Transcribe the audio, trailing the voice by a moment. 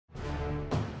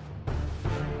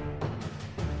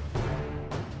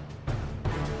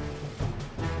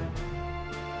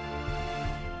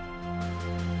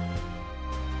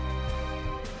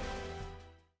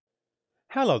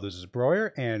Hello, this is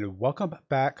Broyar, and welcome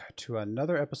back to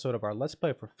another episode of our Let's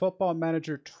Play for Football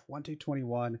Manager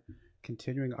 2021,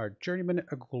 continuing our Journeyman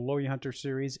Glory Hunter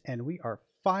series, and we are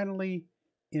finally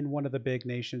in one of the big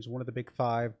nations, one of the big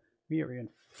five. We are in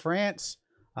France.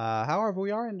 However,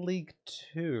 we are in League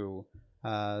 2,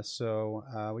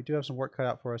 so we do have some work cut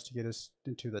out for us to get us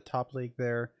into the top league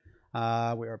there. We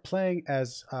are playing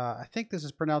as, I think this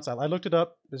is pronounced, I looked it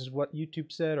up, this is what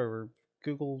YouTube said or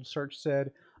Google search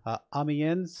said.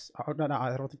 Amiens. Oh, no,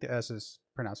 I don't think the S is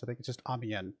pronounced. I think it's just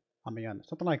Amiens. Amiens,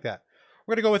 something like that.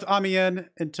 We're gonna go with Amiens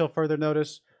until further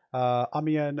notice.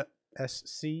 Amiens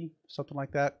SC, something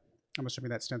like that. I'm assuming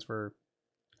that stands for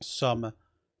some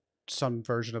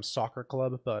version of soccer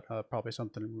club, but probably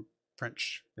something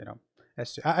French.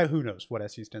 SC. Who knows what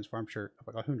SC stands for? I'm sure.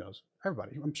 Who knows?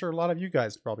 Everybody. I'm sure a lot of you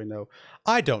guys probably know.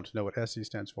 I don't know what SC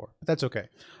stands for, but that's okay.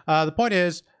 The point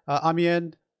is,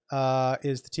 Amiens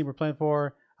is the team we're playing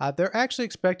for. They're actually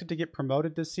expected to get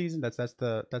promoted this season. That's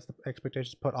the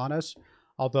expectations put on us.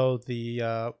 Although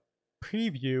the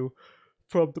preview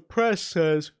from the press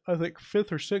says, I think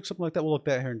 5th or 6th, something like that. We'll look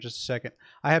at that here in just a second.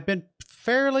 I have been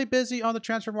fairly busy on the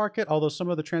transfer market, although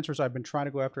some of the transfers I've been trying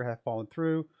to go after have fallen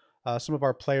through. Some of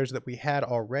our players that we had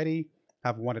already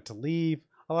have wanted to leave.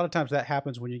 A lot of times that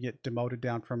happens when you get demoted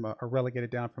down from or relegated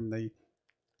down from the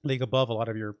league above. A lot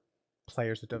of your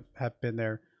players that have been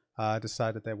there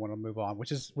decide that they want to move on,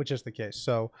 which is the case.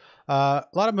 So a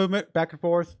lot of movement back and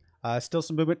forth. Still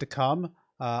some movement to come.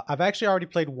 I've actually already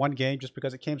played one game just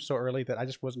because it came so early that I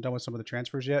just wasn't done with some of the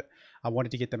transfers yet. I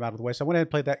wanted to get them out of the way, so I went ahead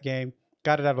and played that game,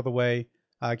 got it out of the way,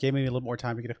 gave me a little more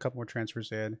time to get a couple more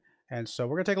transfers in. And so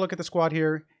we're gonna take a look at the squad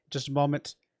here in just a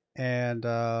moment and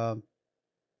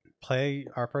play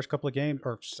our first couple of games,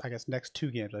 or I guess next 2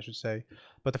 games, I should say,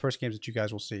 but the first games that you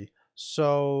guys will see.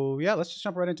 So yeah, let's just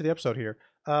jump right into the episode here.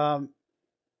 I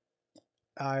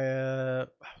forget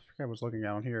I was looking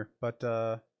at on here, but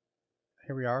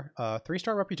here we are.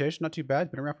 3-star reputation, not too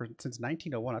bad. Been around since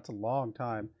 1901. That's a long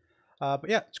time. But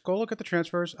yeah, let's go look at the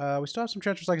transfers. We still have some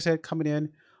transfers, like I said, coming in.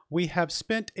 We have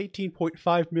spent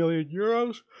 18.5 million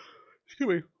euros. Excuse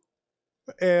me.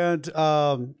 And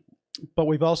but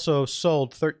we've also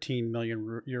sold 13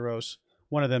 million euros.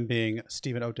 One of them being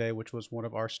Stephen O'Day, which was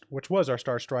our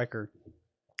star striker,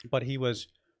 but he was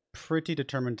pretty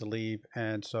determined to leave,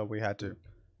 and so we had to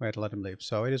let him leave.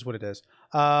 So it is what it is.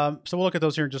 So we'll look at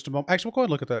those here in just a moment. Actually, we'll go ahead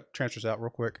and look at the transfers out real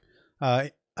quick.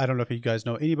 I don't know if you guys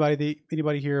know anybody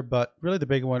here, but really the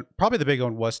big one, probably the big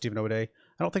one, was Stephen O'Day.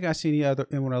 I don't think I see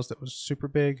anyone else that was super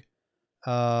big.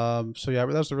 So yeah,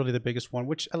 that was really the biggest one,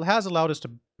 which has allowed us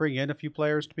to bring in a few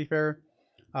players. To be fair,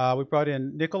 we brought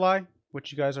in Nikolai,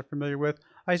 which you guys are familiar with.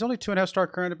 He's only 2.5-star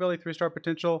current ability, 3-star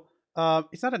potential.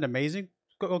 He's not an amazing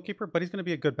goalkeeper, but he's going to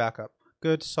be a good backup,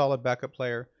 good solid backup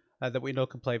player that we know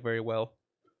can play very well.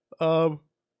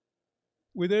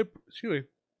 We then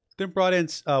brought in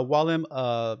Walim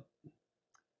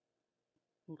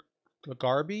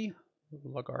Lagarbi,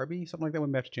 something like that. We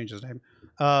may have to change his name.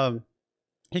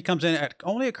 He comes in at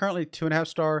only currently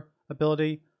 2.5-star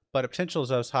ability, but potential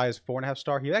is as high as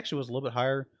 4.5-star. He actually was a little bit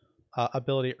higher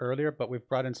ability earlier, but we've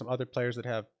brought in some other players that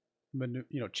have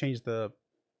changed the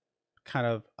kind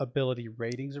of ability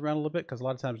ratings around a little bit, because a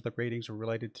lot of times the ratings are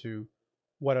related to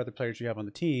what other players you have on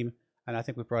the team, and I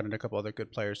think we've brought in a couple other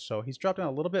good players. So he's dropped down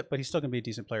a little bit, but he's still going to be a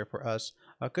decent player for us.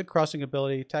 Good crossing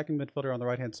ability, attacking midfielder on the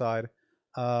right-hand side.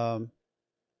 I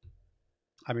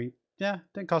mean, yeah,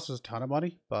 didn't cost us a ton of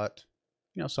money, but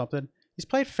something. He's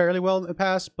played fairly well in the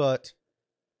past, but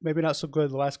maybe not so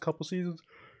good the last couple seasons.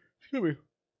 Excuse me.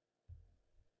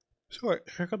 Sorry,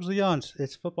 here comes the yawns.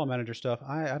 It's Football Manager stuff.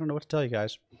 I don't know what to tell you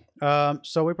guys.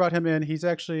 So we brought him in. He's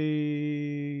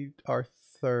actually our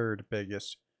 3rd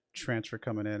biggest transfer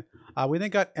coming in. We then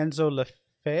got Enzo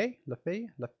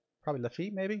probably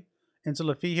Lafay, maybe. Enzo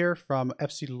Lafay here from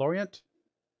FC Lorient.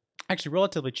 Actually,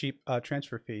 relatively cheap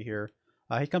transfer fee here.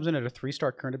 He comes in at a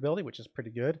 3-star current ability, which is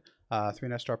pretty good.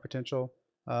 3.5-star potential.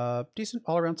 Decent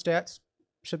all-around stats.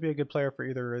 Should be a good player for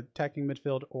either attacking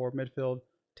midfield or midfield.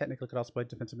 Technically could also play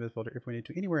defensive midfielder if we need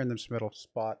to, anywhere in this middle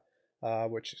spot,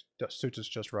 which suits us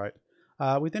just right.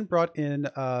 We then brought in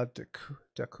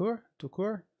Dacour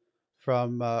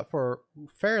from for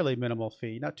fairly minimal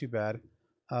fee, not too bad.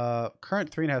 Current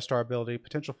 3.5-star ability,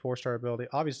 potential 4-star ability.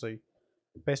 Obviously,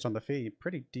 based on the fee,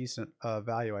 pretty decent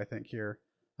value, I think, here.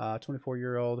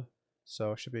 24-year-old,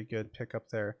 so should be a good pickup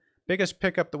there. Biggest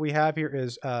pickup that we have here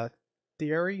is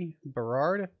Thierry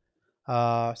Berard,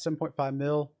 7.5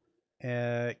 mil.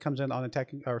 It comes in on a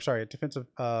defensive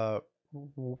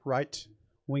right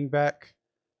wing back.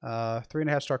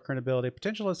 3.5-star current ability.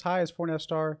 Potential as high as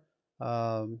 4.5-star.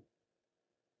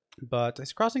 but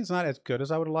his crossing's not as good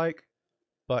as I would like.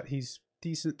 But he's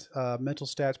decent mental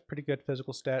stats, pretty good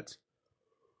physical stats.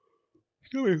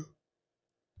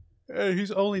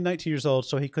 He's only 19 years old,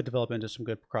 so he could develop into some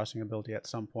good crossing ability at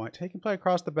some point. He can play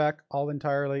across the back all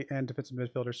entirely and defensive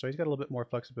midfielder, so he's got a little bit more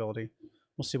flexibility.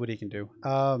 We'll see what he can do.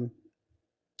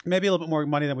 Maybe a little bit more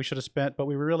money than we should have spent, but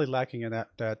we were really lacking in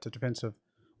that defensive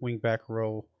wingback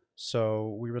role,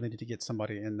 so we really need to get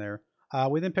somebody in there.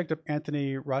 We then picked up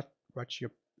Anthony Racciopi.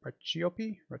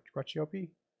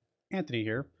 Anthony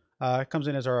here comes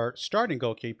in as our starting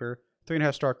goalkeeper.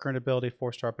 3.5-star current ability,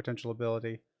 4-star potential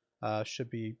ability. Should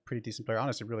be pretty decent player.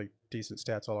 Honestly, really decent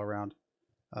stats all around.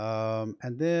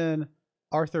 And then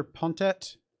Arthur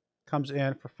Pontet comes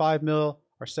in for 5 mil,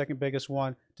 our second biggest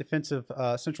one. Defensive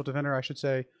central defender, I should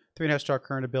say. 3.5-star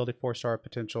current ability, 4-star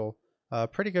potential.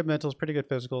 Pretty good mentals, pretty good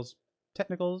physicals.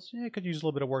 Technicals, yeah, could use a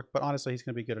little bit of work, but honestly, he's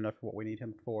going to be good enough for what we need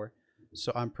him for.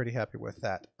 So I'm pretty happy with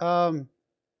that.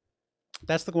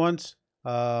 That's the ones.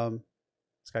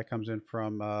 This guy comes in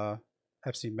from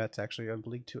FC Metz, actually, of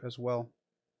League 2 as well.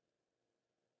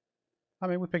 I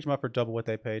mean, we picked him up for double what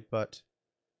they paid, but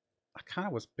I kind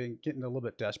of was getting a little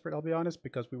bit desperate, I'll be honest,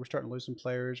 because we were starting to lose some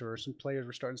players, or some players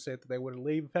were starting to say that they would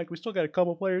leave. In fact, we still got a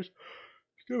couple players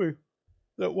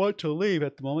that want to leave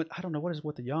at the moment. I don't know. What is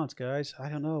with the yawns, guys? I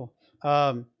don't know.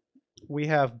 We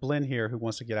have Blinn here who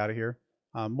wants to get out of here.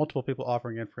 Multiple people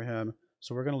offering in for him,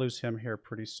 so we're going to lose him here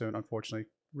pretty soon, unfortunately.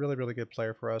 Really, really good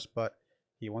player for us, but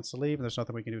he wants to leave, and there's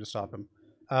nothing we can do to stop him.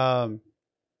 A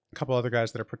couple other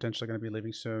guys that are potentially going to be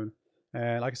leaving soon.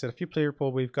 And like I said, a few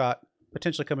people we've got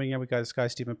potentially coming in. We got this guy,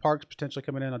 Stephen Parks, potentially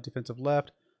coming in on defensive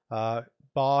left.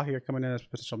 Baugh here coming in as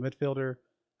potential midfielder.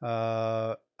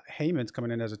 Heyman's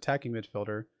coming in as attacking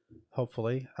midfielder,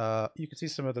 hopefully. You can see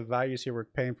some of the values here we're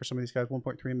paying for some of these guys.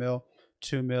 1.3 mil,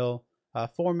 2 mil,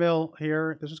 4 mil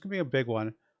here. This is going to be a big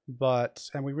one.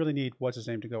 And we really need what's his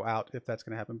name to go out if that's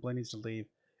going to happen. Blinn needs to leave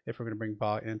if we're going to bring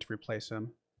Baugh in to replace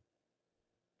him.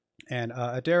 And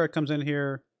Adara comes in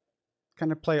here,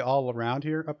 kind of play all around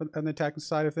here up on the attacking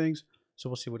side of things. So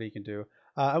we'll see what he can do.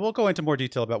 I will go into more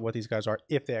detail about what these guys are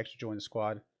if they actually join the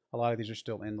squad. A lot of these are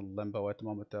still in the limbo at the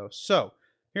moment, though. So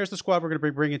here's the squad we're going to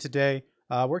be bringing today.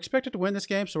 We're expected to win this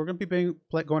game, so we're going to be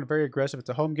going very aggressive. It's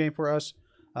a home game for us.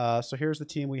 So here's the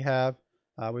team we have.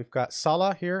 We've got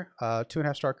Salah here,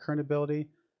 2.5-star current ability.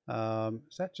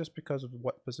 Is that just because of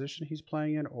what position he's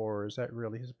playing in, or is that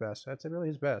really his best? That's really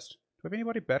his best. Do we have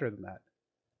anybody better than that?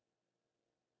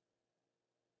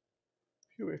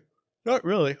 Not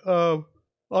really.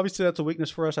 Obviously, that's a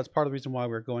weakness for us. That's part of the reason why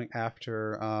we're going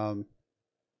after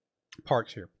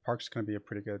Parks here. Parks is going to be a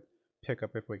pretty good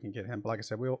pickup if we can get him. But like I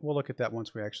said, we'll look at that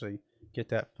once we actually get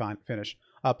that finish.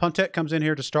 Pontet comes in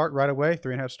here to start right away.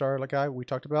 3.5-star guy we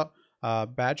talked about.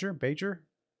 Bagger.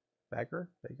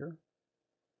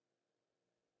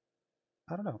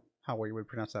 I don't know how well you would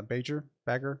pronounce that. Bagger.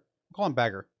 We'll call him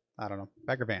Bagger. I don't know.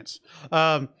 Bagger Vance.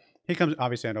 He comes.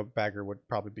 Obviously, I know Bagger would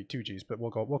probably be 2 G's, but we'll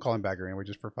call him Bagger anyway,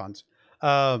 just for funds.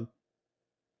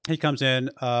 He comes in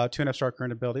 2.5-star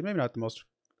current ability. Maybe not the most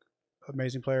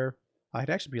amazing player. I'd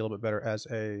actually be a little bit better as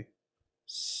a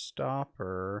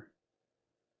stopper,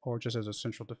 or just as a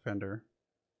central defender.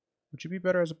 Would you be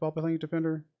better as a ball playing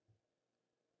defender?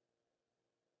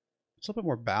 It's a little bit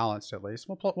more balanced, at least.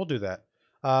 We'll do that.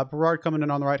 Broyar coming in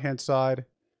on the right hand side.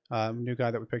 New guy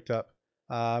that we picked up.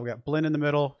 We got Blinn in the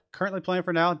middle, currently playing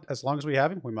for now. As long as we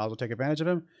have him, we might as well take advantage of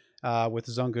him. With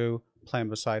Zungu playing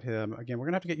beside him. Again, we're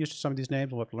going to have to get used to some of these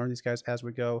names. We'll have to learn these guys as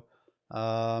we go.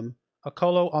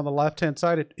 Okolo on the left-hand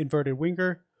side, inverted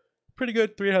winger. Pretty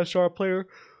good 3.5-star player.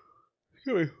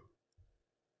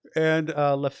 And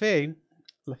Lefay.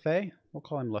 We'll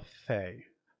call him Lefay.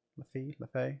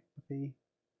 Lefay.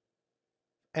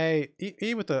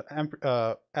 E with the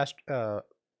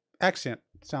accent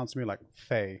sounds to me like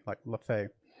Fay, like Lefay.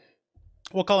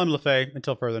 We'll call him Lefay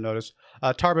until further notice.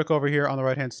 Tarbek over here on the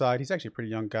right-hand side. He's actually a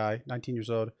pretty young guy, 19 years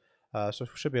old. So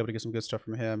should be able to get some good stuff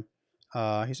from him.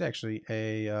 He's actually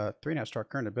a 3.5-star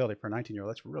current ability for a 19-year-old.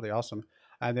 That's really awesome.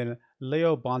 And then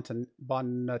Leo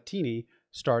Bonatini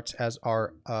starts as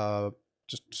our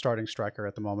just starting striker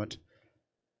at the moment.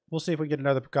 We'll see if we get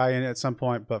another guy in at some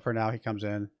point, but for now he comes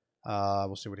in.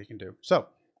 We'll see what he can do. So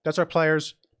that's our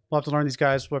players. We'll have to learn these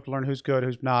guys. We'll have to learn who's good,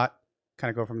 who's not. Kind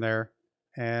of go from there.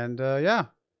 And yeah,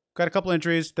 got a couple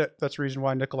injuries. That's the reason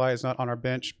why Nikolai is not on our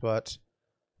bench, but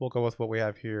we'll go with what we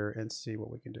have here and see what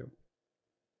we can do.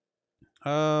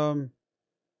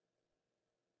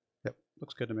 Yep,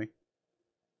 looks good to me. A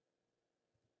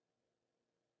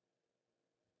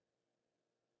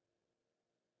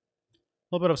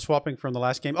little bit of swapping from the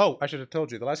last game. Oh, I should have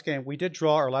told you. The last game, we did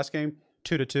draw our last game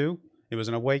 2-2. It was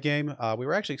an away game. We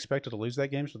were actually expected to lose that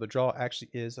game, so the draw actually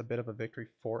is a bit of a victory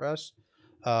for us.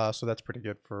 So that's pretty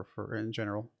good for in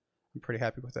general. I'm pretty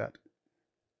happy with that.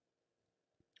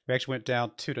 We actually went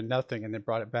down 2-0 and then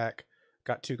brought it back.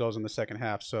 Got 2 goals in the second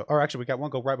half. So, or actually, we got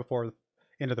 1 goal right before the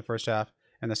end of the first half,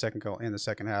 and the second goal in the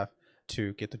second half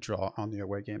to get the draw on the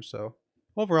away game. So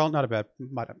overall, not a bad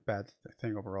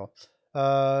thing overall.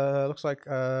 Looks like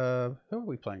who are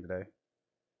we playing today?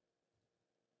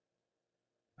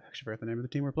 I actually forgot the name of the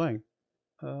team we're playing.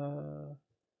 What's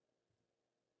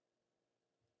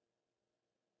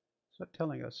that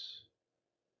telling us?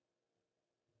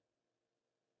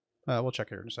 We'll check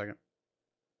here in a second.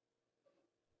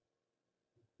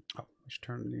 Oh, we should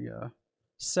turn the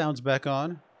sounds back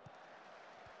on.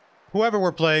 Whoever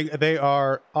we're playing, they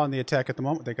are on the attack at the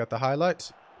moment. They got the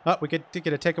highlights. Oh, we did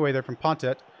get a takeaway there from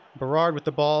Pontet. Broyar with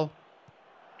the ball.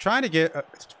 Trying to get a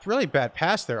really bad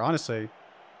pass there, honestly.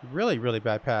 Really, really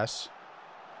bad pass.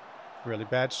 Really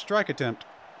bad strike attempt.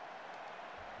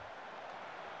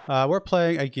 We're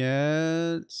playing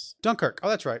against Dunkirk. Oh,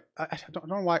 that's right. I don't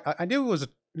know why. I knew it was a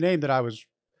name that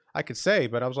I could say,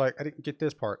 but I was like, I didn't get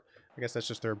this part. I guess that's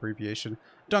just their abbreviation.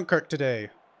 Dunkirk today.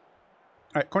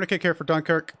 All right, corner kick here for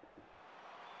Dunkirk.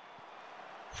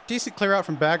 Decent clear out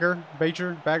from Bagger.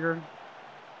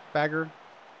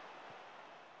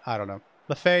 I don't know.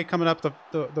 Lefay coming up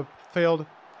the field.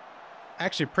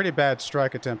 Actually, pretty bad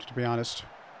strike attempt, to be honest.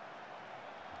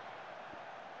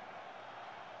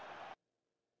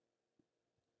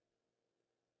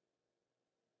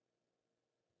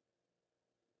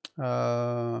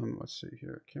 Let's see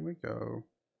here. Can we go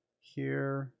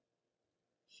here,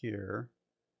 here?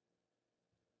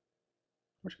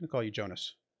 We're just gonna call you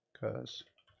Jonas, because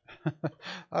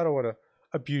I don't want to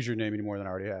abuse your name any more than I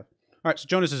already have. All right, so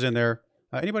Jonas is in there.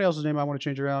 Anybody else's name I want to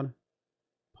change around?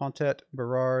 Pontet,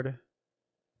 Berard.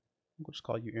 We'll just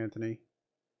call you Anthony.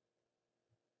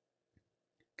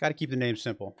 Got to keep the name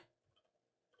simple.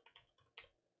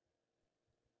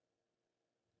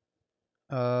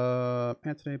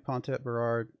 Anthony, Pontet,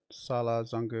 Berard, Salah,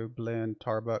 Zungu, Blin,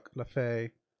 Tarbuck,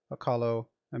 Lefay, Akalo,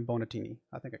 and Bonatini.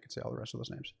 I think I could say all the rest of those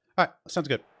names. All right, sounds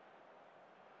good.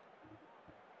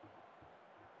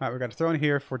 All right, we got a throw in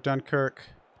here for Dunkirk.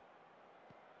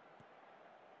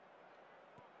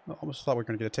 I almost thought we were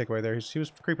going to get a takeaway there. He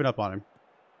was creeping up on him.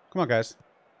 Come on, guys.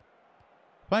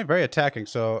 Playing very attacking,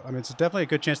 so I mean, it's definitely a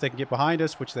good chance they can get behind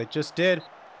us, which they just did.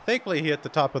 Thankfully, he hit the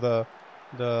top of the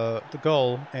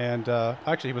goal, and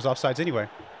actually, he was offsides anyway.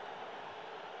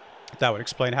 That would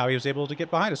explain how he was able to get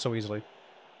behind us so easily.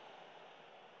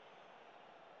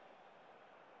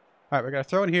 All right, we're going to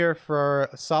throw in here for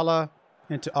Salah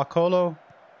into Akolo.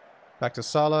 Back to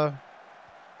Salah.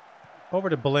 Over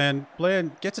to Blin.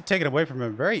 Blin gets it taken away from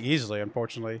him very easily,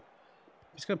 unfortunately. If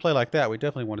he's going to play like that, we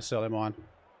definitely want to sell him on.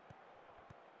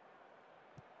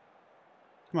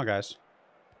 Come on, guys.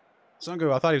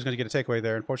 Zungu, I thought he was going to get a takeaway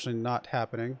there. Unfortunately, not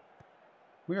happening.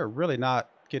 We are really not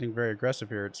getting very aggressive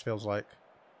here, it feels like.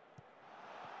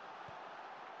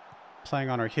 Playing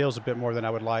on our heels a bit more than I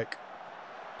would like.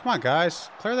 Come on, guys.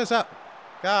 Clear this up.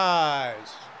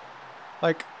 Guys.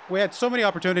 Like, we had so many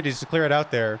opportunities to clear it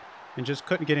out there and just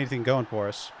couldn't get anything going for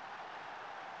us.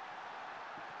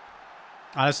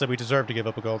 Honestly, we deserved to give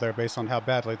up a goal there based on how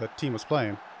badly the team was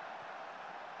playing.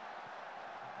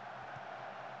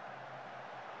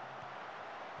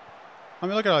 I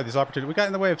mean, look at all these opportunities. We got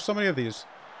in the way of so many of these.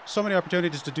 So many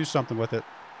opportunities to do something with it.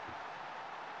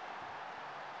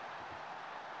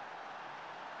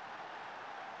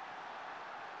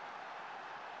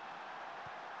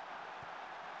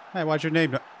 Hey, why'd your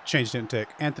name change didn't tick?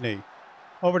 Anthony.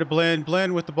 Over to Blin.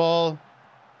 Blin with the ball.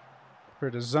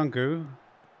 For to Zungu.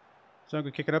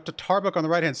 Zungu kicking up to Tarbuck on the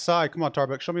right-hand side. Come on,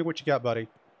 Tarbuck. Show me what you got, buddy.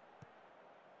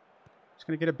 Just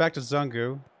going to get it back to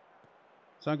Zungu.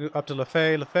 Zungu up to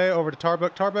Lefay. Lefay over to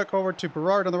Tarbuck. Tarbuck over to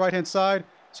Berard on the right-hand side.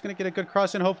 He's going to get a good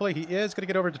cross in, hopefully. He is going to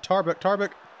get over to Tarbuck.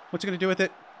 Tarbuck, what's he going to do with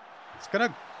it? He's going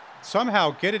to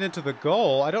somehow get it into the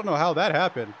goal. I don't know how that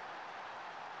happened.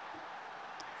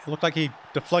 It looked like he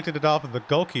deflected it off of the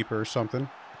goalkeeper or something.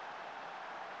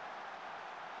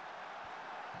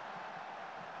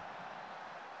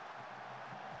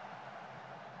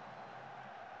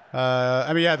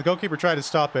 I mean, yeah, the goalkeeper tried to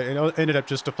stop it and ended up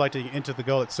just deflecting into the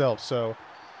goal itself. So,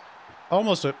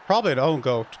 almost probably an own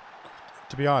goal,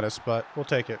 to be honest, but we'll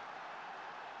take it.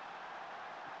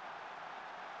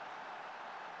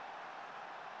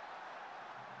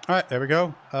 All right, there we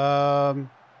go. I'm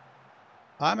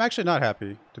actually not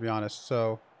happy, to be honest.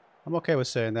 So, I'm okay with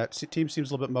saying that. Team seems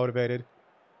a little bit motivated.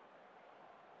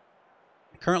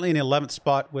 Currently in the 11th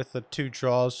spot with the 2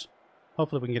 draws.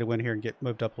 Hopefully we can get a win here and get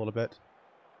moved up a little bit.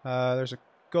 There's a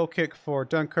Goal kick for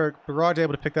Dunkirk. Broyar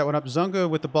able to pick that one up. Zungu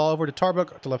with the ball over to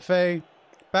Tarbuk, to Lefay.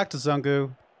 Back to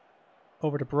Zungu.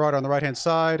 Over to Broyar on the right-hand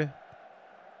side.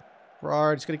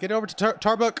 Broyar is going to get over to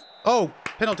Tarbuk. Oh,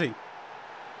 penalty.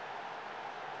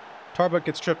 Tarbuk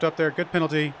gets tripped up there. Good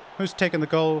penalty. Who's taking the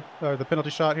goal, or the penalty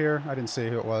shot here? I didn't see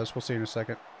who it was. We'll see in a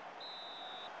second.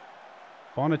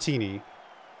 Bonatini.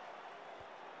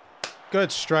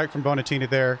 Good strike from Bonatini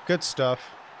there. Good stuff.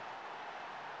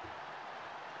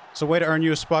 It's a way to earn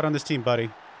you a spot on this team, buddy.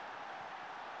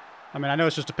 I mean, I know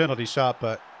it's just a penalty shot,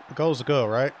 but the goal's a goal,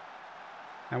 right?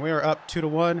 And we are up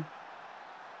 2-1.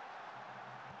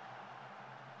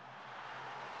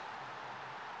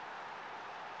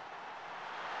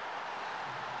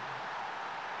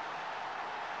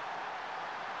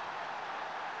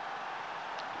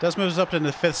 Does move us up to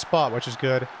the 5th spot, which is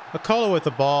good. Akola with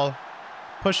the ball.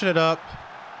 Pushing it up.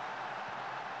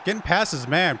 Getting past his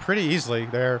man pretty easily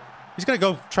there. He's going to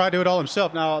go try to do it all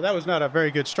himself. Now, that was not a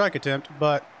very good strike attempt,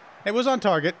 but it was on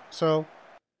target, so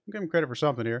I'll give him credit for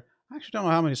something here. I actually don't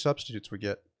know how many substitutes we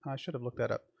get. I should have looked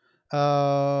that up.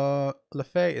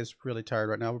 Lefay is really tired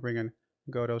right now. We're bringing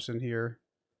Godos in here,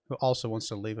 who also wants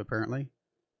to leave, apparently.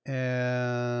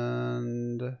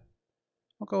 And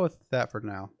I'll go with that for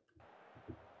now.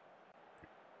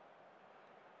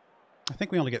 I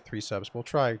think we only get 3 subs. We'll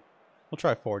try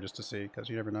 4 just to see, because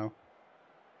you never know.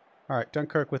 All right,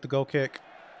 Dunkirk with the goal kick.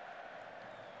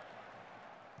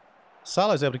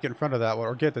 Salah's able to get in front of that one,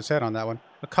 or get his head on that one.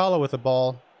 Akala with the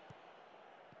ball.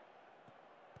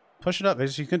 Push it up.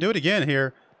 He can do it again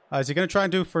here. Is he going to try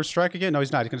and do first strike again? No,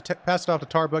 he's not. He's going to pass it off to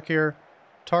Tarbuk here.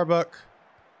 Tarbuk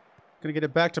going to get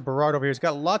it back to Berard over here. He's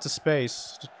got lots of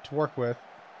space to work with.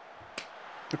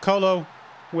 Akolo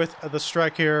with the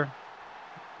strike here.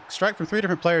 Strike from 3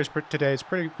 different players today. It's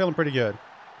feeling pretty good.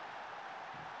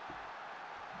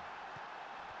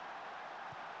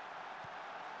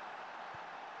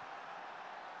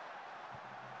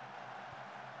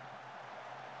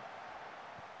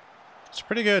 It's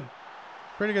pretty good.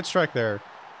 Pretty good strike there.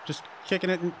 Just kicking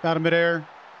it out of midair.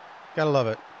 Gotta love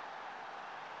it.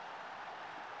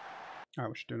 All right,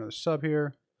 we should do another sub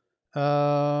here.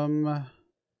 Honestly,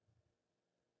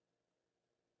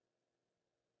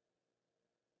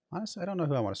 I don't know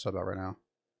who I want to sub out right now.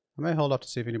 I may hold off to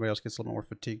see if anybody else gets a little more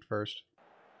fatigued first.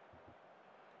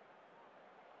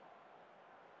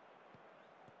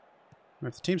 I mean,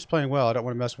 if the team's playing well, I don't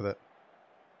want to mess with it.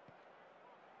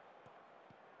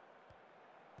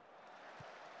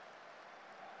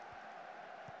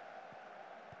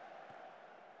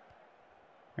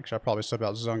 Actually, I'll probably sub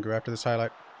out Zungu after this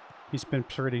highlight. He's been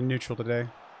pretty neutral today.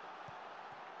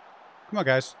 Come on,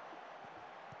 guys.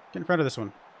 Get in front of this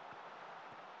one.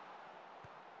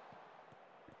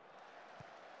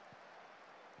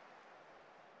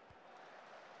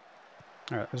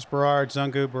 All right, there's Berard,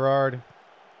 Zungu, Berard.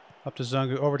 Up to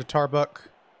Zungu, over to Tarbuk.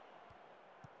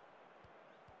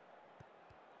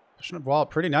 Pushing the ball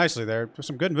pretty nicely there. With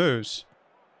some good moves.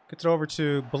 Gets it over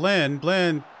to Blin.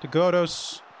 Blin to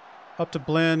Godos. Up to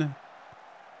Blin.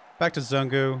 Back to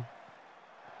Zungu.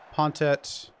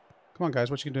 Pontet. Come on, guys.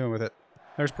 What you doing with it?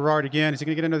 There's Berard again. Is he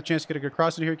going to get another chance to get a good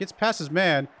cross in here? He gets past his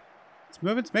man. It's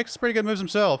moving. Makes pretty good moves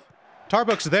himself.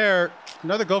 Tarbuk's there.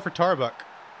 Another goal for Tarbuk.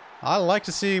 I like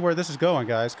to see where this is going,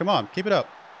 guys. Come on. Keep it up.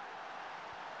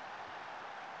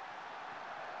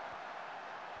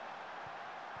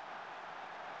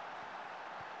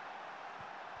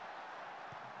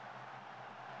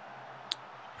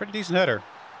 Pretty decent header.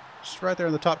 Just right there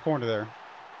in the top corner there.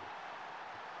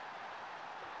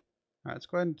 Alright, let's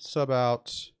go ahead and sub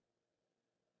out.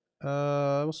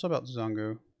 We'll sub out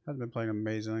Zungu. Hasn't been playing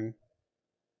amazing.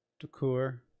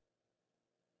 Ducour.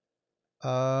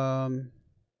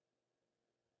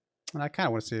 And I kind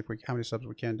of want to see if how many subs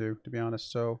we can do, to be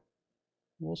honest. So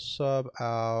we'll sub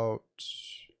out.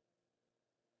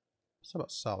 Sub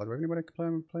out Solid. Do we have anybody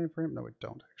playing for him? No, we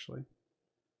don't actually.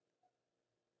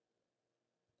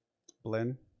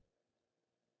 Blin.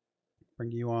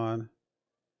 Bring you on.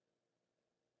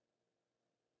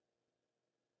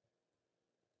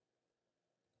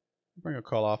 Bring a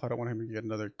call off. I don't want him to get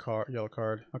another yellow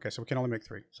card. Okay, so we can only make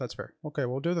 3. So that's fair. Okay,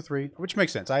 we'll do the 3, which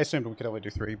makes sense. I assumed we could only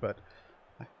do 3, but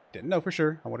I didn't know for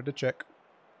sure. I wanted to check.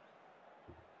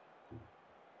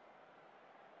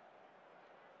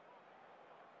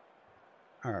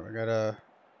 All right, we got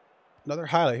another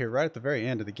highlight here right at the very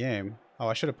end of the game. Oh,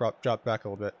 I should have dropped back a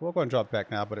little bit. We'll go and drop back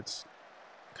now, but it's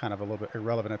kind of a little bit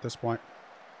irrelevant at this point.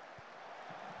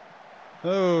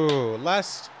 Oh,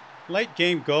 last late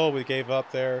game goal we gave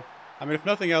up there. I mean, if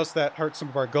nothing else, that hurt some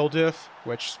of our goal diff,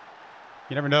 which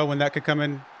you never know when that could come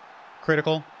in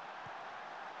critical.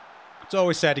 It's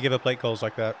always sad to give up late goals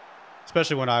like that,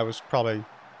 Especially when I was probably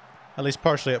at least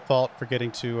partially at fault for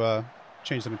getting to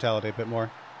change the mentality a bit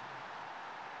more.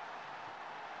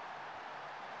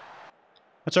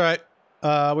 That's all right.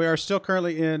 We are still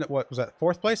currently in, what was that,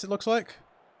 4th place, it looks like?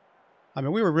 I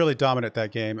mean, we were really dominant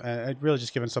that game, and really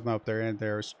just giving something up there and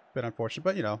there has been unfortunate,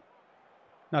 but, you know,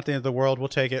 not the end of the world. We'll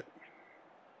take it.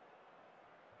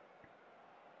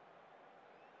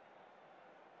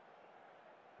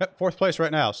 Yep, 4th place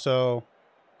right now. So,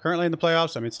 currently in the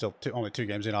playoffs. I mean, still only 2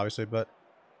 games in, obviously, but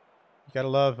you got to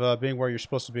love being where you're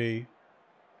supposed to be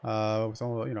with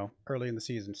all, you know, early in the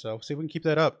season. So, see if we can keep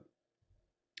that up.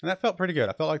 And that felt pretty good.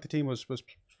 I felt like the team was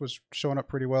showing up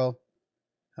pretty well,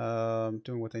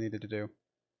 doing what they needed to do.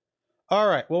 All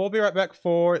right. Well, we'll be right back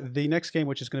for the next game,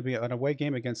 which is going to be an away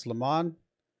game against Le Mans.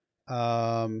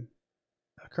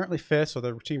 Currently 5th, so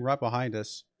the team right behind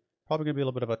us. Probably going to be a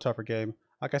little bit of a tougher game.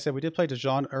 Like I said, we did play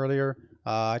Dijon earlier.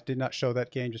 I did not show that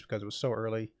game just because it was so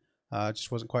early.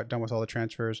 Just wasn't quite done with all the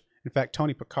transfers. In fact,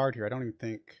 Tony Picard here, I don't even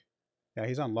think... Yeah,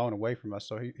 he's on loan away from us.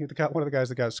 So one of the guys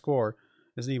that got a score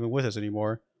isn't even with us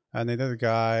anymore. And the other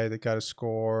guy that got a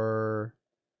score...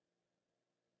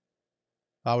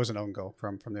 I was an own goal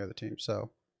from the other team.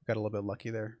 So got a little bit lucky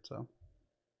there. So,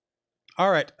 all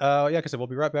right. Yeah, like I said, we'll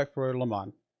be right back for Le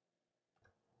Mans.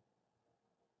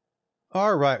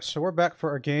 All right, so we're back for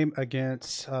our game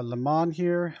against Le Mans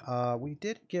here. We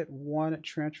did get 1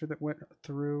 transfer that went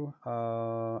through.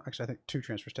 Actually, I think 2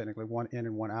 transfers technically, 1 in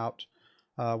and 1 out.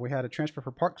 We had a transfer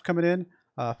for Parks coming in,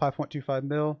 5.25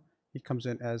 mil. He comes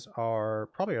in as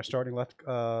probably our starting left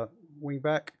wing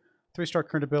back. 3-star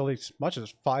current ability, as much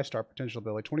as 5-star potential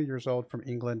ability. 20 years old from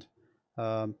England.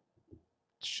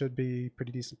 Should be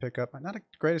pretty decent pickup. Not the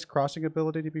greatest crossing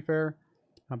ability, to be fair.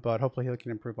 But hopefully he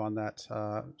can improve on that.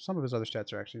 Some of his other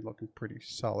stats are actually looking pretty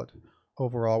solid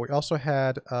overall. We also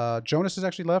had Jonas has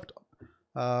actually left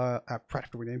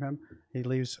after we name him. He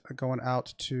leaves going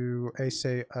out to Ace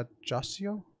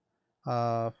Ajaccio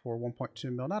for 1.2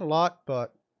 mil. Not a lot,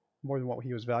 but more than what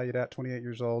he was valued at. 28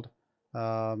 years old.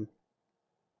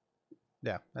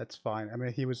 Yeah, that's fine. I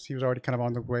mean, he was already kind of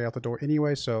on the way out the door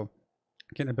anyway, so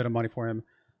getting a bit of money for him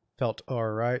felt all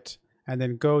right. And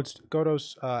then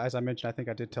Godos, as I mentioned, I think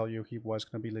I did tell you he was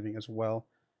going to be leaving as well.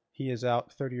 He is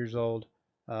out, 30 years old.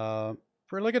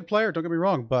 Really good player, don't get me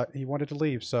wrong, but he wanted to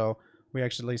leave. So we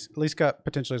actually at least got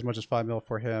potentially as much as 5 mil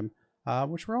for him,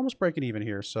 which we're almost breaking even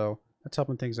here. So that's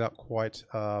helping things out quite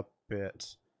a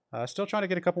bit. Still trying to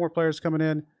get a couple more players coming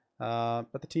in,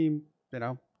 but the team, you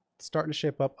know, starting to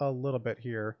shape up a little bit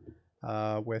here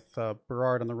with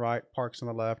Broyar on the right, Parks on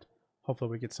the left.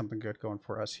 Hopefully we get something good going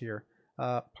for us here.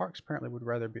 Parks apparently would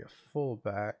rather be a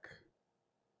fullback.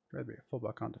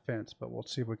 On defense, but we'll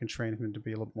see if we can train him to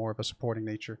be a little more of a supporting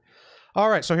nature. All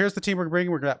right, so here's the team we're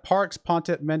bringing. We've got Parks,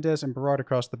 Pontet, Mendez, and Broyar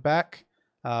across the back.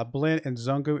 Blin and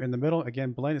Zungu in the middle.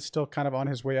 Again, Blin is still kind of on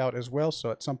his way out as well,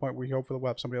 so at some point we hopefully will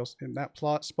have somebody else in that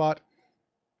spot.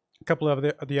 A couple of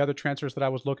the other transfers that I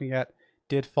was looking at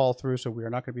did fall through, so we are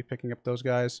not going to be picking up those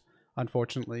guys,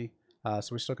 unfortunately. So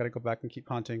we still got to go back and keep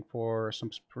hunting for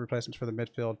some replacements for the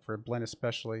midfield, for Blin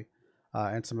especially,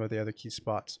 and some of the other key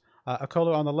spots.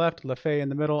 Akolo on the left, Lefay in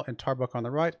the middle, and Tarbuck on the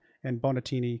right, and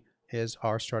Bonatini is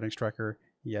our starting striker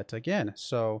yet again.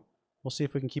 So we'll see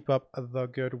if we can keep up the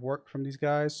good work from these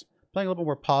guys. Playing a little bit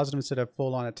more positive instead of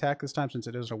full-on attack this time, since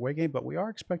it is an away game, but we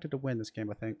are expected to win this game,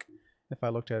 I think, if I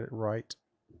looked at it right.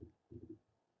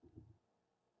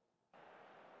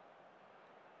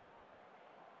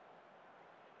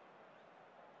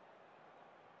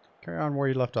 Carry on where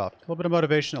you left off. A little bit of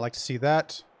motivation. I like to see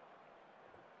that.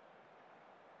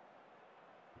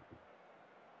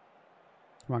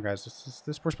 Come on, guys.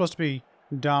 We're supposed to be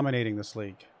dominating this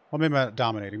league. Well, maybe not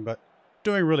dominating, but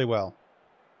doing really well.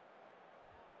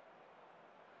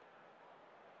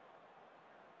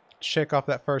 Shake off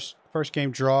that first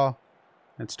game draw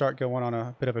and start going on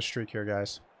a bit of a streak here,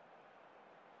 guys.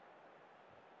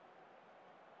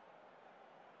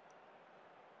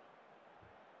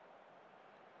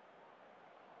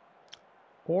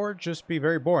 Or just be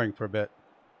very boring for a bit.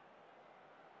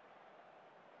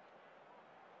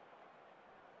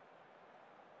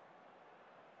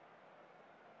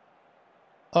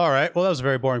 All right. Well, that was a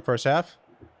very boring first half.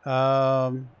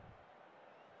 I'm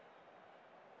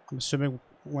assuming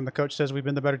when the coach says we've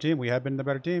been the better team, we have been the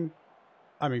better team.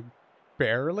 I mean,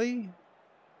 barely,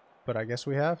 but I guess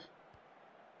we have.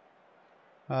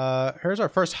 Here's our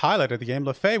first highlight of the game.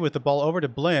 Lefay with the ball over to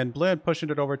Blin. Blin pushing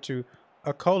it over to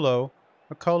Akolo.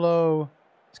 Akolo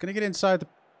is going to get inside the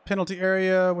penalty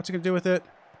area. What's he going to do with it?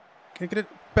 Going to get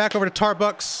it back over to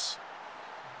Tarbuck,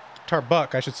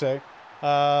 I should say.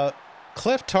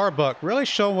 Cliff Tarbuck really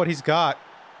showing what he's got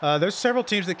There's several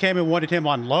teams that came and wanted him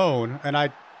on loan, and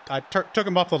I took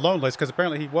him off the loan list because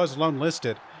apparently he was loan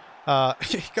listed.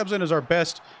 He comes in as our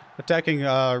best attacking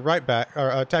right back, or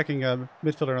attacking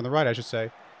midfielder on the right, I should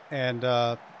say, and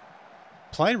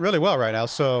playing really well right now.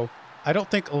 So I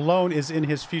don't think loan is in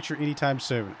his future anytime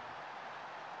soon.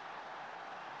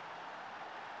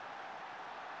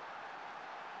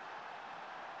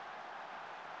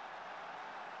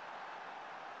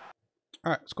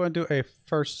 All right, let's go ahead and do a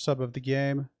first sub of the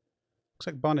game. Looks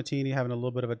like Bonatini having a little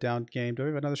bit of a down game. Do we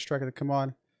have another striker that come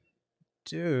on?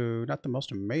 Dude, not the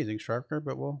most amazing striker,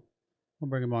 but we'll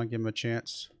bring him on, give him a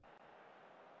chance.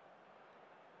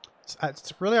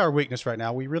 It's really our weakness right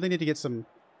now. We really need to get some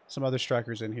other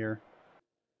strikers in here.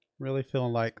 Really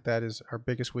feeling like that is our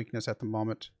biggest weakness at the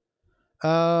moment.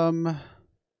 Don't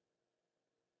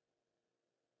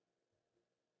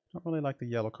really like the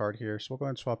yellow card here, so we'll go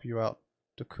ahead and swap you out.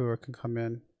 Decour can come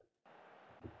in.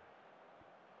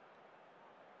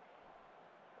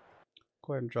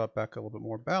 Go ahead and drop back a little bit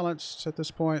more balanced at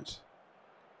this point.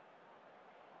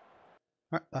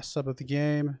 All right, last sub of the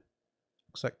game.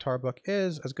 Looks like Tarbuck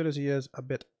is, as good as he is, a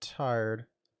bit tired.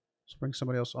 Let's bring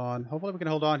somebody else on. Hopefully we can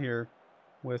hold on here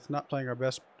with not playing our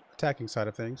best attacking side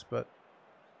of things, but...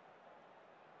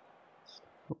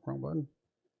 Oh, wrong button.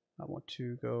 I want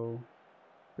to go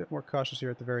a bit more cautious here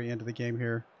at the very end of the game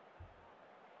here.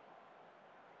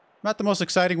 Not the most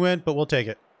exciting win, but we'll take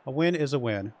it. A win is a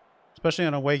win. Especially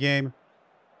on an away game.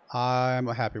 I'm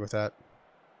happy with that.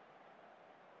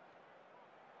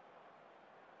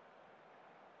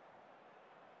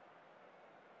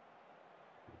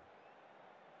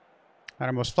 Not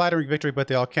our most flattering victory, but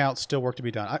they all count. Still work to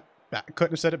be done. I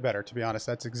couldn't have said it better, to be honest.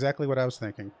 That's exactly what I was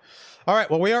thinking. All right,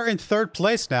 well, we are in third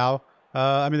place now.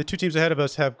 I mean, the two teams ahead of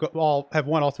us have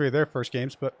won all three of their first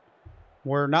games, but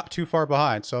we're not too far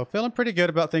behind. So feeling pretty good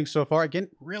about things so far. Again,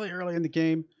 really early in the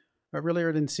game, really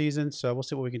early in the season. So we'll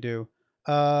see what we can do.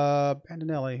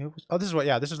 Bandinelli. This is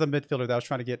this is the midfielder that I was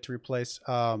trying to get to replace.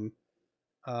 Whatever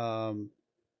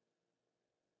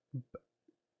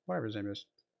his name is.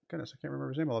 Goodness, I can't remember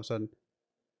his name all of a sudden.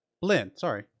 Blinn.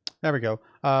 Sorry. There we go.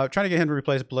 Trying to get him to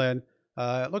replace Blinn.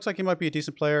 It looks like he might be a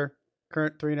decent player.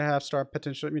 Current 3.5-star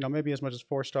potential. You know, maybe as much as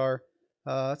 4-star.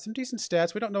 Some decent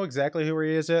stats. We don't know exactly who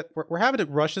he is yet. We're having to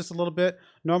rush this a little bit.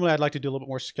 Normally, I'd like to do a little bit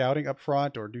more scouting up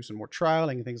front or do some more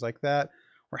trialing and things like that.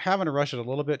 We're having to rush it a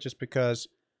little bit just because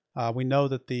we know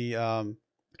that the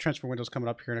transfer window is coming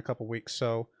up here in a couple weeks.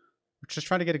 So we're just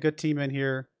trying to get a good team in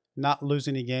here, not lose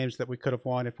any games that we could have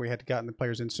won if we had gotten the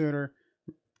players in sooner.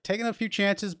 Taking a few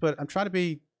chances, but I'm trying to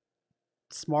be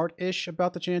smart-ish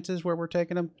about the chances where we're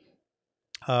taking them.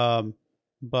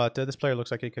 But this player looks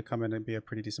like he could come in and be a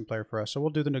pretty decent player for us. So we'll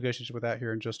do the negotiation with that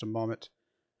here in just a moment.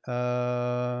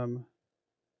 Parks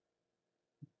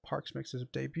makes his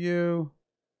debut.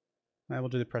 And we'll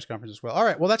do the press conference as well. All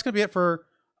right, well, that's going to be it for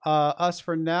us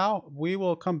for now. We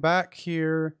will come back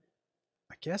here,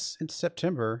 I guess, in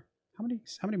September. How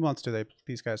many months do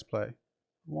these guys play?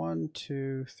 1,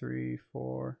 2, 3,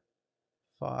 4,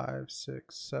 5,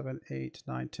 6, 7, 8,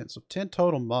 9, 10. So 10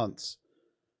 total months.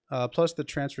 Plus the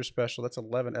transfer special. That's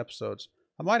 11 episodes.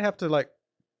 I might have to like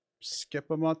skip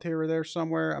a month here or there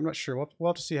somewhere. I'm not sure. We'll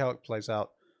have to see how it plays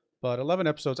out. But 11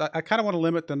 episodes. I kind of want to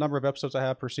limit the number of episodes I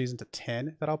have per season to 10,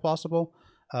 if at all possible.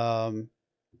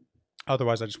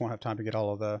 Otherwise, I just won't have time to get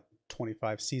all of the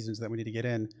 25 seasons that we need to get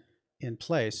in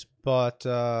place. But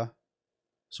so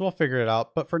we'll figure it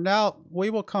out. But for now, we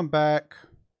will come back.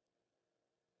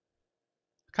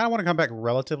 I kind of want to come back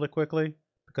relatively quickly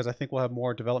because I think we'll have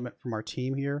more development from our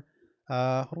team here.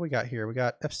 What do we got here? We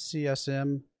got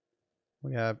FCSM.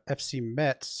 We have FC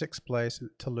Met, 6th place,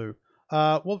 and Toulouse.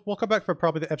 We'll come back for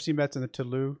probably the FC Mets and the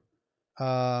Toulouse.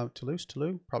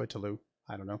 Probably Toulouse.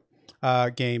 I don't know.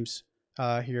 Games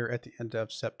here at the end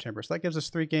of September. So that gives us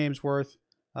 3 games worth.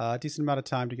 A decent amount of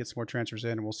time to get some more transfers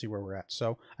in, and we'll see where we're at.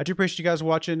 So I do appreciate you guys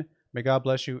watching. May God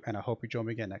bless you, and I hope you join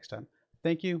me again next time.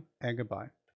 Thank you, and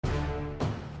goodbye.